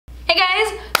Hey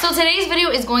guys, so today's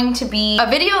video is going to be a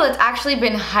video that's actually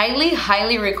been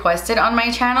highly requested on my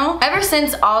channel. Ever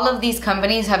since all of these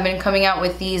companies have been coming out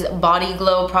with these body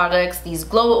glow products, these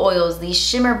glow oils, these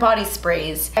shimmer body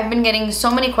sprays, I've been getting so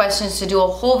many questions to do a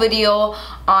whole video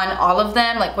on all of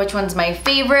them, like which one's my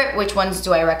favorite, which ones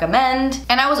do I recommend.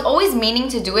 And I was always meaning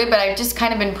to do it, but I've just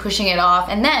kind of been pushing it off.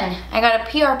 And then I got a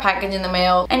PR package in the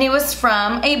mail and it was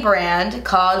from a brand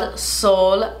called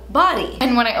Soul Body.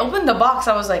 And when I opened the box,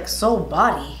 I was like, Soul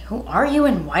Body, who are you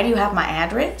and why do you have my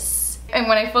address? And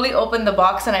when I fully opened the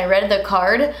box and I read the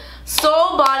card,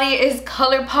 Soul Body is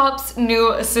Colourpop's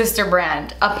new sister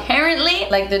brand. Apparently,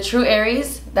 like the true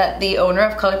Aries that the owner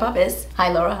of Colourpop is. Hi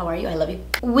Laura, how are you? I love you.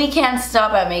 We can't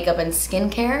stop at makeup and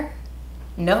skincare.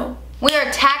 No. We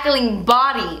are tackling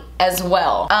body as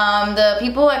well. The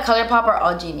people at Colourpop are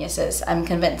all geniuses. I'm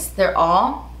convinced. They're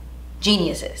all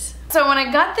geniuses. So when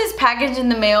I got this package in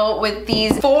the mail with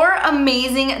these 4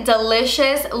 amazing,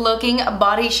 delicious looking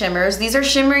body shimmers, these are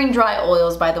shimmering dry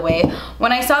oils, by the way.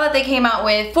 When I saw that they came out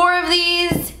with 4 of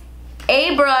these,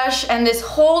 a brush, and this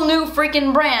whole new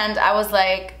freaking brand, I was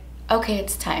like, okay,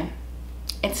 it's time.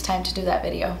 It's time to do that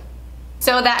video.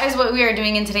 So that is what we are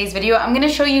doing in today's video. I'm gonna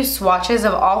show you swatches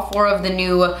of all 4 of the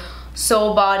new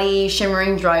Soul Body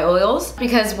shimmering dry oils,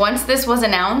 because once this was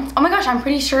announced, oh my gosh, I'm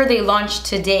pretty sure they launched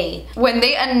today. When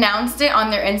they announced it on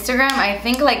their Instagram, I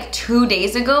think like 2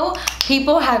 days ago,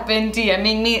 people have been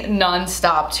DMing me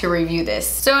non-stop to review this.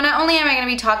 So not only am I going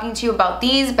to be talking to you about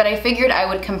these, but I figured I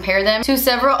would compare them to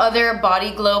several other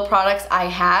body glow products I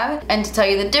have, and to tell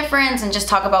you the difference and just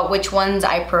talk about which ones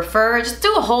I prefer. Just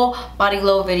do a whole body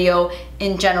glow video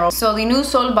in general. So the new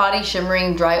Soul Body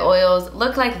shimmering dry oils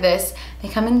look like this. They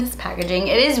come in this packaging.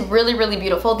 It is really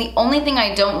beautiful. The only thing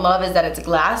I don't love is that it's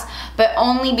glass, but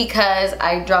only because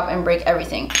I drop and break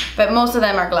everything. But most of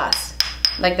them are glass.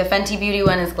 Like the Fenty Beauty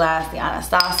one is glass, the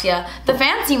Anastasia. The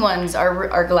fancy ones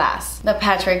are glass. The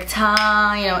Patrick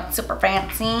Ta, you know, it's super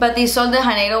fancy. But the Sol de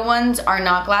Janeiro ones are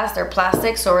not glass, they're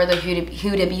plastic, so are the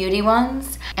Huda Beauty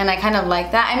ones. And I kind of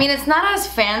like that. I mean, it's not as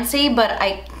fancy, but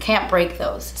I can't break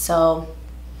those, so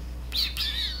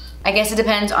I guess it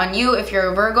depends on you. If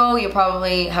you're a Virgo, you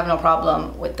probably have no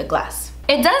problem with the glass.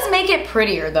 It does make it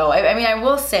prettier though. I mean, I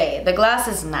will say, the glass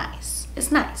is nice.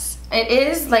 It's nice. It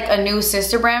is like a new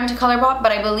sister brand to Colourpop,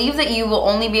 but I believe that you will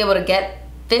only be able to get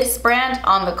this brand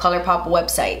on the Colourpop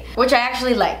website, which I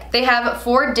actually like. They have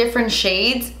 4 different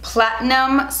shades: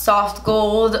 platinum, soft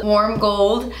gold, warm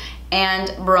gold,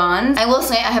 and bronze. I will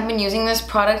say I have been using this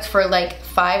product for like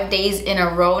 5 days in a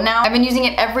row now. I've been using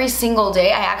it every single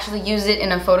day. I actually used it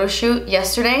in a photo shoot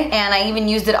yesterday, and I even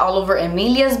used it all over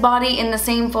Emilia's body in the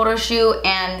same photo shoot,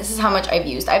 and this is how much I've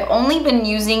used. I've only been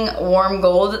using warm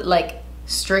gold, like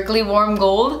strictly warm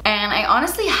gold, and I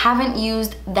honestly haven't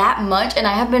used that much, and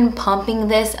I have been pumping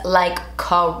this like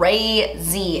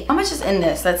crazy. How much is in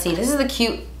this? Let's see. This is the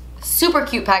cute, super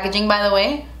cute packaging, by the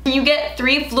way. You get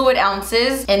 3 fluid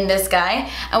ounces in this guy,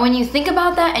 and when you think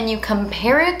about that and you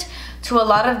compare it to a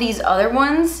lot of these other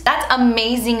ones, that's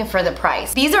amazing for the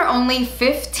price. These are only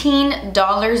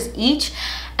 $15 each,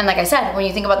 and like I said, when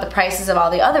you think about the prices of all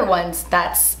the other ones,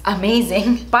 that's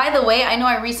amazing. By the way, I know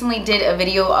I recently did a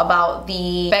video about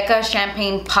the Becca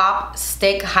Champagne Pop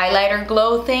Stick Highlighter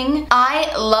Glow thing.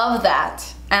 I love that,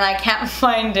 and I can't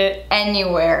find it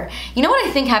anywhere. You know what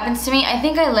I think happens to me? I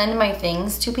think I lend my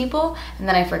things to people, and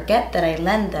then I forget that I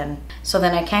lend them. So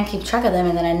then I can't keep track of them,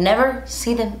 and then I never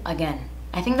see them again.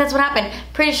 I think that's what happened.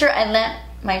 Pretty sure I lent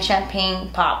my Champagne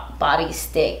Pop Body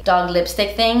Stick Dog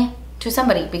Lipstick thing to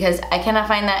somebody, because I cannot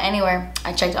find that anywhere.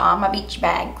 I checked all my beach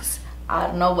bags. I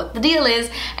don't know what the deal is,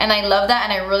 and I love that,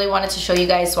 and I really wanted to show you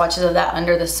guys swatches of that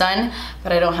under the sun,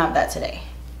 but I don't have that today,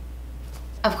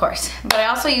 of course. But I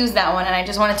also used that one, and I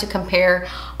just wanted to compare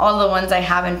all the ones I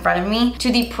have in front of me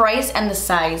to the price and the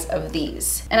size of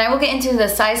these. And I will get into the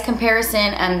size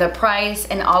comparison and the price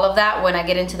and all of that when I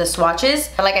get into the swatches.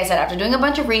 But like I said, after doing a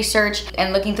bunch of research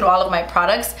and looking through all of my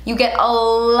products, you get a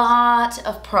lot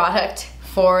of product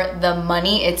for the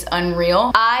money. It's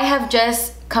unreal. I have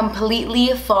just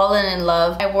completely fallen in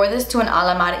love. I wore this to an a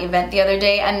la mode event the other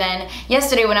day, and then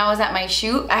yesterday when I was at my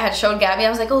shoot, I had showed Gabby, I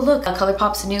was like, oh look,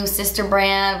 Colourpop's new sister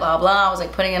brand, blah blah. I was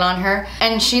like putting it on her,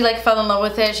 and she like fell in love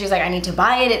with it. She was like, I need to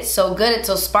buy it, it's so good, it's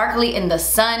so sparkly in the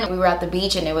sun. We were at the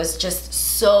beach and it was just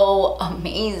so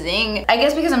amazing. I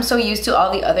guess because I'm so used to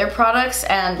all the other products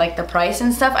and like the price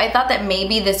and stuff, I thought that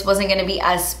maybe this wasn't gonna be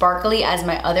as sparkly as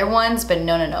my other ones, but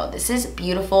no, this is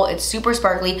beautiful. It's super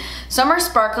sparkly. Some are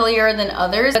sparklier than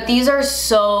others, but these are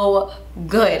so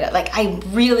good. Like, I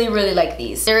really, really like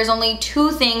these. There is only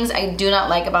 2 things I do not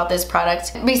like about this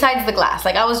product besides the glass.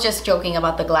 Like, I was just joking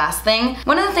about the glass thing.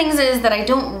 One of the things is that I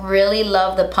don't really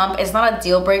love the pump. It's not a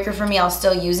deal breaker for me. I'll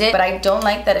still use it, but I don't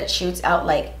like that it shoots out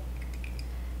like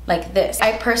this.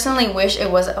 I personally wish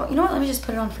it was, oh, you know what, let me just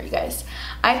put it on for you guys.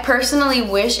 I personally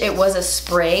wish it was a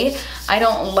spray. I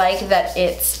don't like that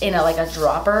it's in like a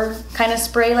dropper kind of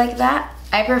spray like that.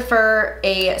 I prefer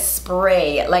a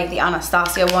spray like the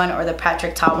Anastasia one or the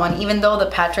Patrick Ta one, even though the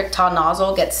Patrick Ta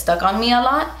nozzle gets stuck on me a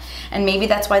lot, and maybe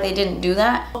that's why they didn't do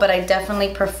that, but I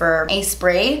definitely prefer a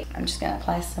spray. I'm just gonna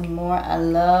apply some more. I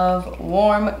love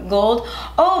warm gold.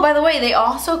 Oh, by the way, they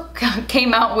also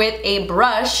came out with a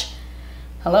brush.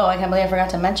 Hello, I can't believe I forgot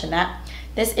to mention that.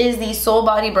 This is the Soul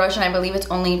Body brush, and I believe it's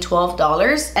only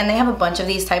 $12. And they have a bunch of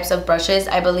these types of brushes.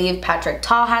 I believe Patrick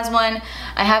Ta has one.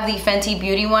 I have the Fenty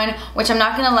Beauty one, which I'm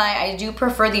not gonna lie, I do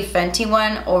prefer the Fenty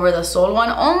one over the Soul one,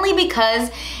 only because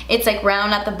it's like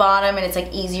round at the bottom and it's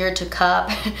like easier to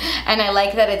cup. And I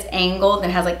like that it's angled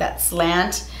and has like that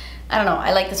slant. I don't know,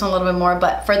 I like this one a little bit more,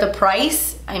 but for the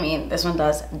price, I mean, this one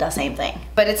does the same thing.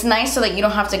 But it's nice so that you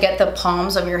don't have to get the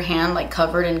palms of your hand like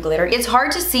covered in glitter. It's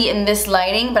hard to see in this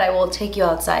lighting, but I will take you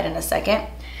outside in a second.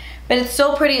 But it's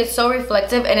so pretty, it's so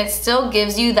reflective, and it still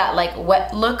gives you that like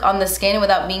wet look on the skin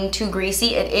without being too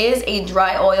greasy. It is a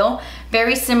dry oil,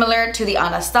 very similar to the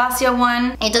Anastasia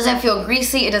one. It doesn't feel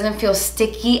greasy, it doesn't feel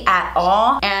sticky at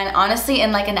all. And honestly,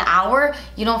 in like an hour,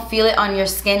 you don't feel it on your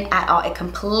skin at all. It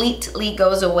completely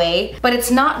goes away, but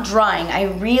it's not drying. I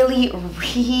really,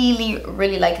 really,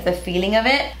 really like the feeling of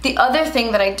it. The other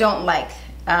thing that I don't like,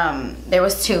 there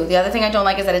was 2. The other thing I don't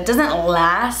like is that it doesn't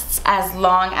last as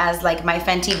long as like my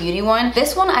Fenty Beauty one.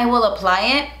 This one, I will apply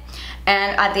it,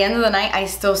 and at the end of the night, I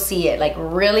still see it like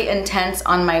really intense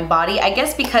on my body. I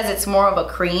guess because it's more of a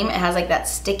cream, it has like that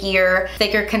stickier,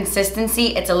 thicker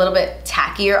consistency. It's a little bit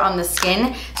tackier on the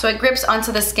skin, so it grips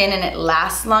onto the skin and it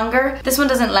lasts longer. This one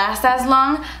doesn't last as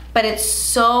long, but it's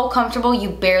so comfortable, you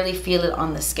barely feel it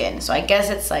on the skin. So I guess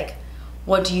it's like,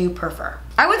 what do you prefer?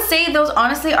 I would say those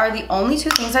honestly are the only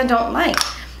 2 things I don't like.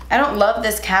 I don't love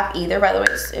this cap either, by the way.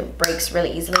 It breaks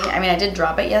really easily. I mean, I did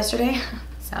drop it yesterday,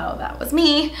 so that was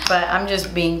me, but I'm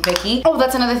just being picky. Oh,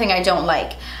 that's another thing I don't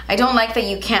like. I don't like that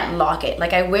you can't lock it.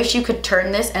 Like, I wish you could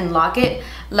turn this and lock it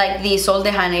like the Sol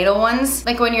de Janeiro ones.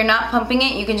 Like, when you're not pumping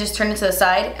it, you can just turn it to the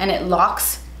side and it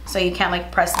locks, so you can't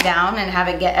like press down and have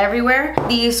it get everywhere.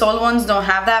 The Sol ones don't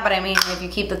have that, but I mean, if you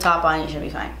keep the top on, you should be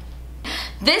fine.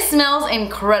 This smells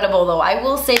incredible though. I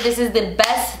will say this is the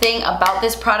best thing about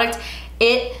this product.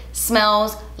 It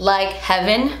smells like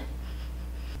heaven.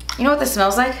 You know what this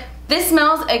smells like? This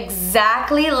smells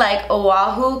exactly like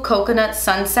Oahu Coconut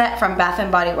Sunset from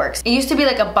Bath & Body Works. It used to be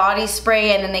like a body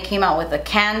spray, and then they came out with a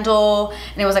candle,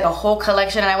 and it was like a whole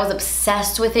collection, and I was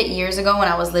obsessed with it years ago when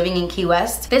I was living in Key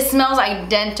West. This smells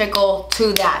identical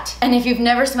to that. And if you've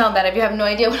never smelled that, if you have no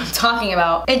idea what I'm talking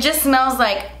about, it just smells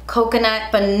like coconut,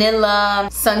 vanilla,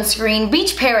 sunscreen,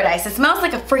 beach paradise. It smells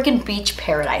like a freaking beach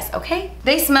paradise, okay?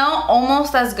 They smell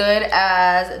almost as good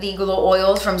as the glow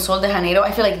oils from Sol de Janeiro.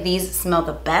 I feel like these smell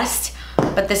the best,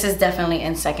 but this is definitely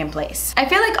in second place. I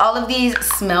feel like all of these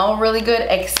smell really good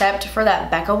except for that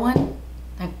Becca one.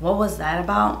 Like, what was that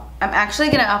about? I'm actually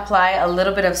gonna apply a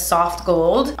little bit of soft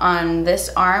gold on this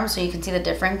arm so you can see the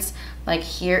difference like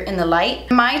here in the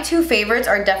light. My 2 favorites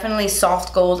are definitely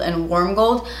soft gold and warm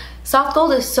gold. Soft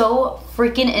gold is so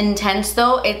freaking intense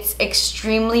though. It's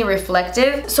extremely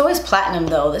reflective. So is platinum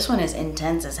though. This one is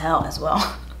intense as hell as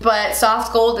well. But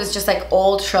soft gold is just like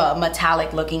ultra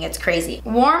metallic looking. It's crazy.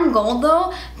 Warm gold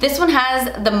though, this one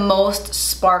has the most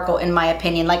sparkle in my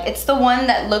opinion. Like, it's the one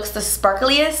that looks the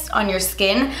sparkliest on your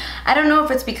skin. I don't know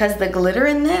if it's because the glitter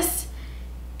in this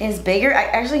is bigger. I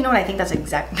actually, you know what, I think that's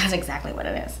exactly what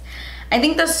it is. I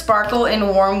think the sparkle in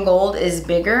warm gold is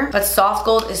bigger, but soft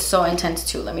gold is so intense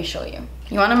too. Let me show you.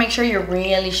 You want to make sure you're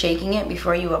really shaking it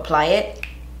before you apply it.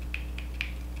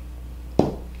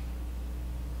 But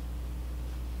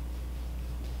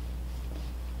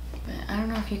I don't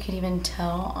know if you can even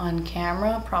tell on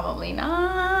camera. Probably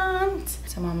not.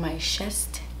 Some on my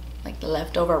chest, like the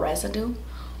leftover residue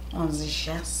on the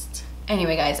chest.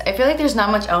 Anyway guys, I feel like there's not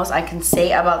much else I can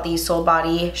say about these Soul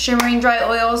Body shimmering dry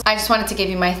oils. I just wanted to give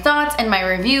you my thoughts and my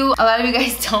review. A lot of you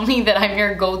guys tell me that I'm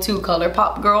your go-to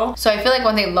Colourpop girl. So I feel like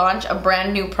when they launch a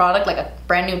brand new product, like a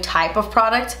brand new type of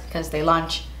product, because they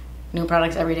launch new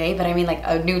products every day, but I mean like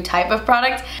a new type of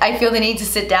product. I feel the need to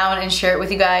sit down and share it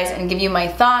with you guys and give you my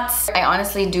thoughts. I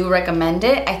honestly do recommend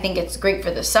it. I think it's great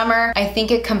for the summer. I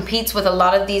think it competes with a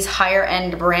lot of these higher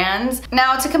end brands.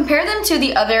 Now, to compare them to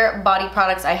the other body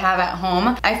products I have at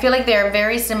home, I feel like they're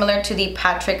very similar to the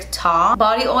Patrick Ta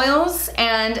body oils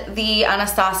and the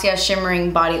Anastasia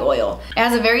shimmering body oil. It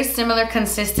has a very similar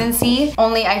consistency,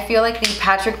 only I feel like the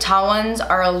Patrick Ta ones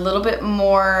are a little bit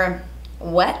more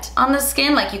wet on the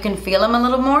skin, like you can feel them a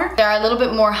little more. They're a little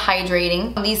bit more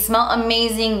hydrating. These smell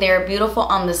amazing, they're beautiful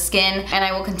on the skin, and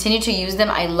I will continue to use them.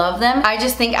 I love them. I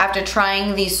just think after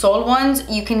trying the Sol ones,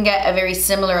 you can get a very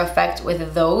similar effect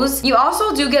with those. You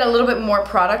also do get a little bit more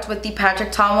product with the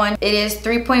Patrick Ta one. It is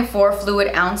 3.4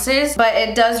 fluid ounces, but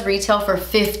it does retail for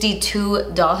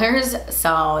 $52,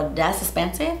 so that's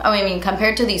expensive. I mean,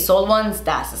 compared to the Sol ones,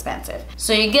 that's expensive.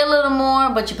 So you get a little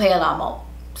more, but you pay a lot more.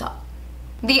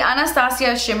 The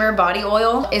Anastasia Shimmer Body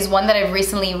Oil is one that I've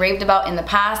recently raved about in the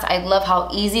past. I love how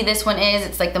easy this one is.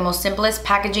 It's like the most simplest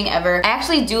packaging ever. I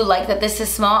actually do like that this is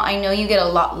small. I know you get a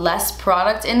lot less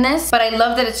product in this, but I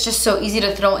love that it's just so easy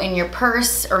to throw in your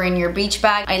purse or in your beach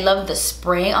bag. I love the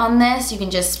spray on this. You can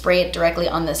just spray it directly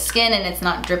on the skin and it's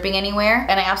not dripping anywhere.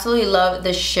 And I absolutely love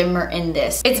the shimmer in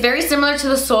this. It's very similar to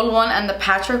the Sol one and the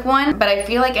Patrick one, but I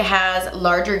feel like it has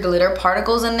larger glitter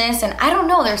particles in this. And I don't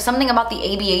know, there's something about the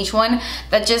ABH one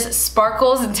that just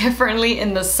sparkles differently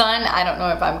in the sun. I don't know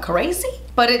if I'm crazy,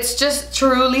 but it's just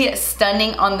truly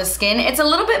stunning on the skin. It's a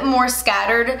little bit more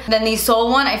scattered than the Sol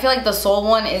one. I feel like the Sol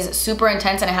one is super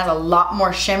intense and it has a lot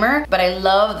more shimmer, but I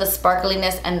love the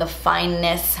sparkliness and the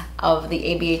fineness of the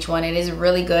ABH one. It is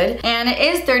really good. And it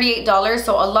is $38,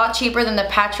 so a lot cheaper than the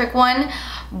Patrick one,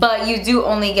 but you do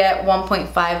only get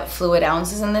 1.5 fluid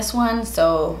ounces in this one,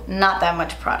 so not that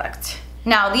much product.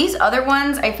 Now, these other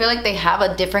ones, I feel like they have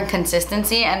a different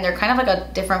consistency and they're kind of like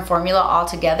a different formula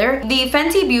altogether. The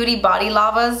Fenty Beauty Body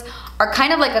Lavas are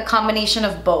kind of like a combination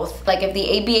of both. Like if the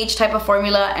ABH type of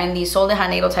formula and the Sol de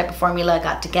Janeiro type of formula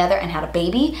got together and had a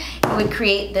baby, it would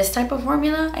create this type of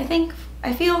formula, I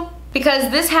feel.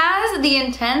 Because this has the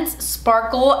intense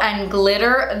sparkle and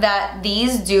glitter that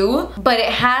these do, but it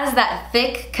has that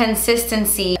thick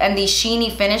consistency and the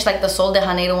sheeny finish like the Sol de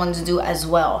Janeiro ones do as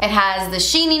well. It has the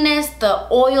sheeniness, the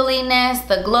oiliness,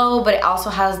 the glow, but it also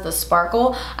has the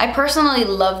sparkle. I personally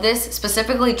love this,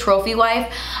 specifically Trophy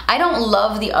Wife. I don't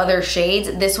love the other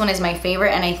shades. This one is my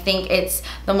favorite and I think it's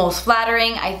the most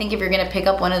flattering. I think if you're gonna pick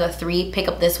up one of the three, pick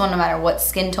up this one no matter what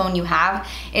skin tone you have.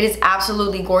 It is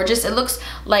absolutely gorgeous. It looks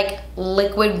like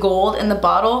liquid gold in the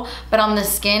bottle, but on the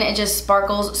skin it just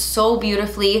sparkles so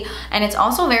beautifully, and it's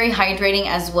also very hydrating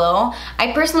as well.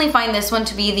 I personally find this one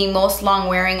to be the most long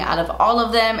wearing out of all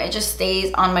of them. It just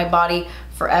stays on my body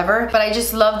forever, but I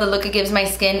just love the look it gives my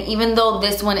skin, even though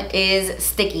this one is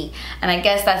sticky, and I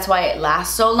guess that's why it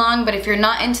lasts so long. But if you're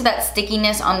not into that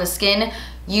stickiness on the skin,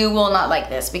 you will not like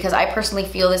this, because I personally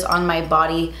feel this on my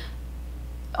body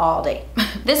all day.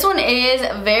 This one is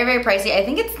very, very pricey. I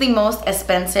think it's the most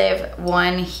expensive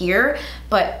one here,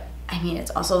 but I mean,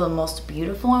 it's also the most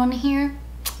beautiful one here,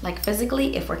 like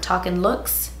physically, if we're talking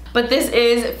looks. But this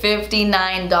is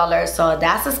 $59, so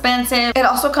that's expensive. It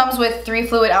also comes with 3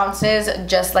 fluid ounces,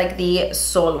 just like the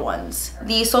Sol ones.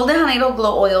 The Sol de Janeiro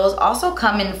Glow Oils also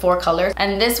come in 4 colors,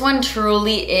 and this one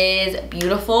truly is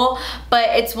beautiful, but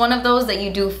it's one of those that you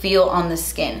do feel on the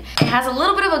skin. It has a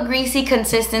little bit of a greasy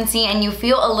consistency, and you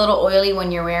feel a little oily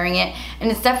when you're wearing it, and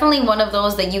it's definitely one of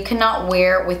those that you cannot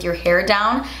wear with your hair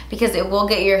down, because it will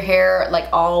get your hair like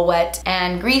all wet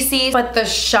and greasy, but the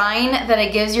shine that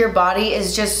it gives your body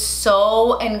is just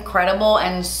so incredible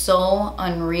and so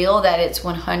unreal that it's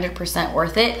 100%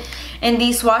 worth it. In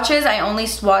these swatches, I only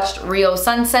swatched Rio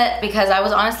Sunset because I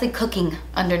was honestly cooking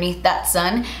underneath that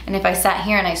sun, and if I sat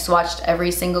here and I swatched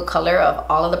every single color of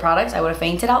all of the products, I would have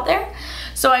fainted out there.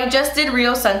 So I just did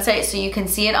Rio Sunset so you can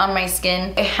see it on my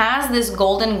skin. It has this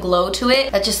golden glow to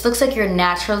it that just looks like you're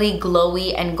naturally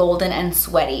glowy and golden and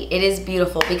sweaty. It is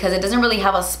beautiful because it doesn't really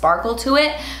have a sparkle to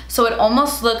it, so it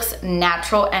almost looks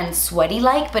natural and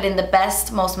sweaty-like, but in the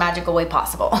best, most magical way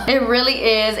possible. It really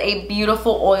is a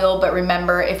beautiful oil, but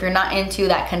remember, if you're not into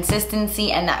that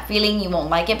consistency and that feeling, you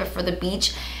won't like it, but for the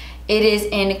beach, it is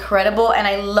incredible. And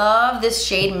I love this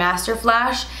shade Master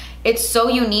Flash. It's so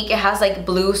unique. It has like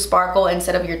blue sparkle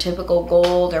instead of your typical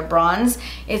gold or bronze.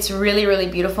 It's really, really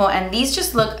beautiful, and these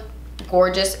just look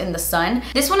gorgeous in the sun.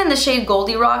 This one in the shade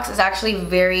Goldie Rocks is actually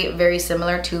very, very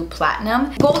similar to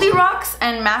Platinum. Goldie Rocks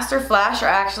and Master Flash are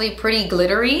actually pretty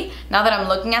glittery now that I'm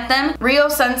looking at them. Rio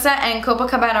Sunset and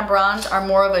Copacabana Bronze are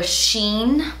more of a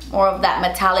sheen, more of that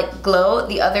metallic glow.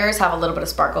 The others have a little bit of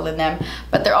sparkle in them,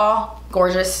 but they're all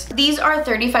gorgeous. These are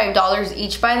 $35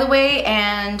 each, by the way,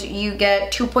 and you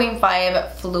get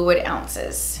 2.5 fluid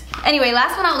ounces. Anyway,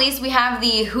 last but not least, we have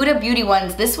the Huda Beauty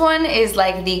ones. This one is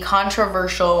like the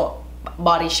controversial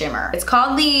body shimmer. It's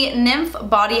called the Nymph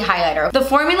Body Highlighter. The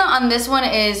formula on this one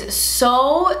is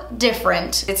so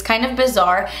different. It's kind of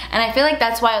bizarre, and I feel like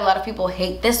that's why a lot of people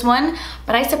hate this one,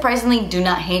 but I surprisingly do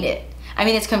not hate it. I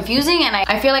mean, it's confusing and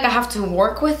I feel like I have to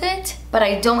work with it, but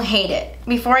I don't hate it.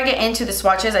 Before I get into the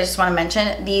swatches, I just want to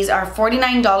mention these are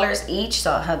 $49 each,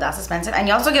 so that's expensive. And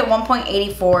you also get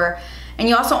 1.84, and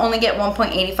you also only get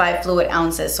 1.85 fluid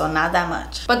ounces, so not that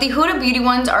much. But the Huda Beauty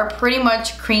ones are pretty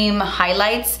much cream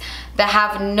highlights that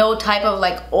have no type of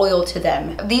like oil to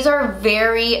them. These are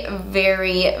very,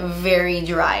 very, very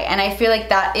dry, and I feel like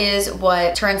that is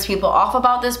what turns people off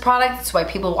about this product. It's why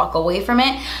people walk away from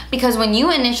it, because when you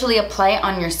initially apply it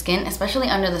on your skin, especially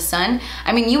under the sun,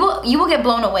 I mean, you will get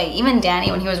blown away. Even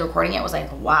Danny, when he was recording it, was like,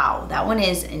 wow, that one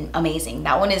is amazing.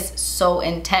 That one is so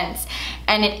intense.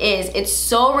 And it is. It's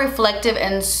so reflective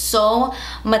and so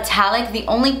metallic. The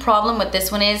only problem with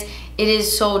this one is it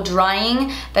is so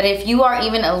drying that if you are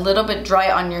even a little bit dry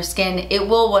on your skin, it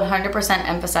will 100%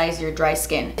 emphasize your dry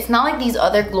skin. It's not like these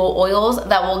other glow oils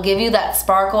that will give you that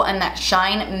sparkle and that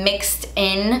shine mixed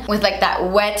in with like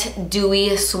that wet,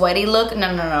 dewy, sweaty look.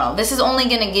 No, no, no. This is only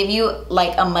gonna give you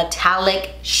like a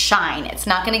metallic shine. It's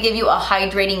not gonna give you a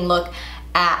hydrating look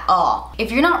at all. If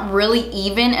you're not really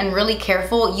even and really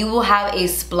careful, you will have a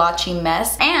splotchy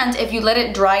mess. And if you let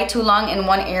it dry too long in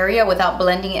one area without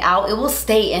blending it out, it will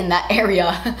stay in that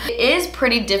area. It is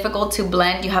pretty difficult to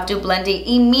blend. You have to blend it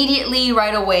immediately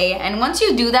right away. And once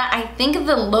you do that, I think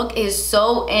the look is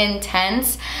so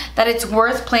intense that it's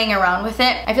worth playing around with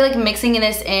it. I feel like mixing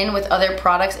this in with other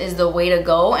products is the way to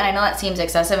go. And I know that seems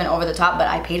excessive and over the top, but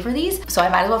I paid for these, so I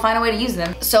might as well find a way to use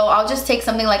them. So I'll just take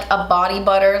something like a body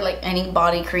butter, like any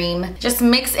body cream, just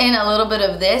mix in a little bit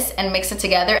of this and mix it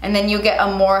together, and then you get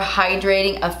a more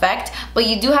hydrating effect. But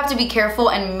you do have to be careful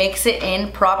and mix it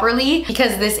in properly,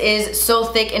 because this is so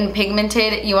thick and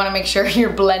pigmented. You want to make sure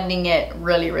you're blending it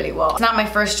really, really well. It's not my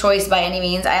first choice by any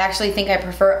means. I actually think I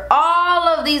prefer all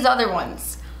of these other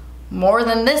ones more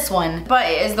than this one, but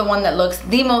it is the one that looks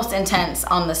the most intense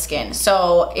on the skin.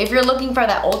 So if you're looking for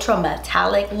that ultra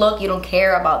metallic look, you don't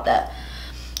care about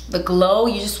the glow,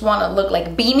 you just want to look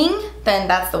like beaming, then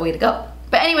that's the way to go.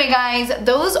 But anyway, guys,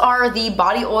 those are the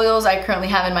body oils I currently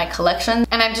have in my collection,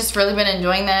 and I've just really been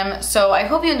enjoying them. So I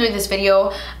hope you enjoyed this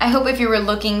video. I hope if you were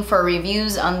looking for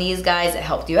reviews on these guys, it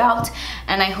helped you out.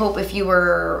 And I hope if you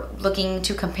were looking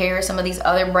to compare some of these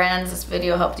other brands, this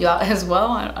video helped you out as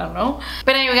well. I don't know.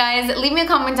 But anyway, guys, leave me a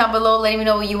comment down below letting me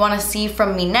know what you want to see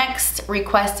from me next.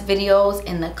 Request videos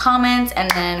in the comments, and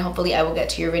then hopefully I will get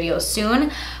to your videos soon.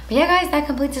 But yeah, guys, that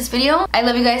completes this video. I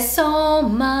love you guys so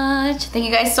much. Thank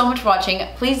you guys so much for watching.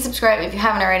 Please subscribe if you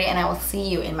haven't already, and I will see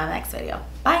you in my next video.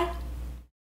 Bye.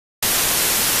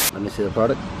 Let me see the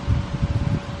product.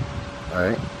 All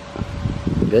right.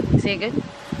 Good? See it good?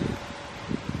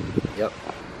 Yep.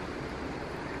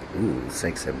 Ooh,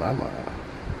 sexy mama.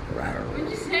 What'd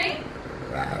you say?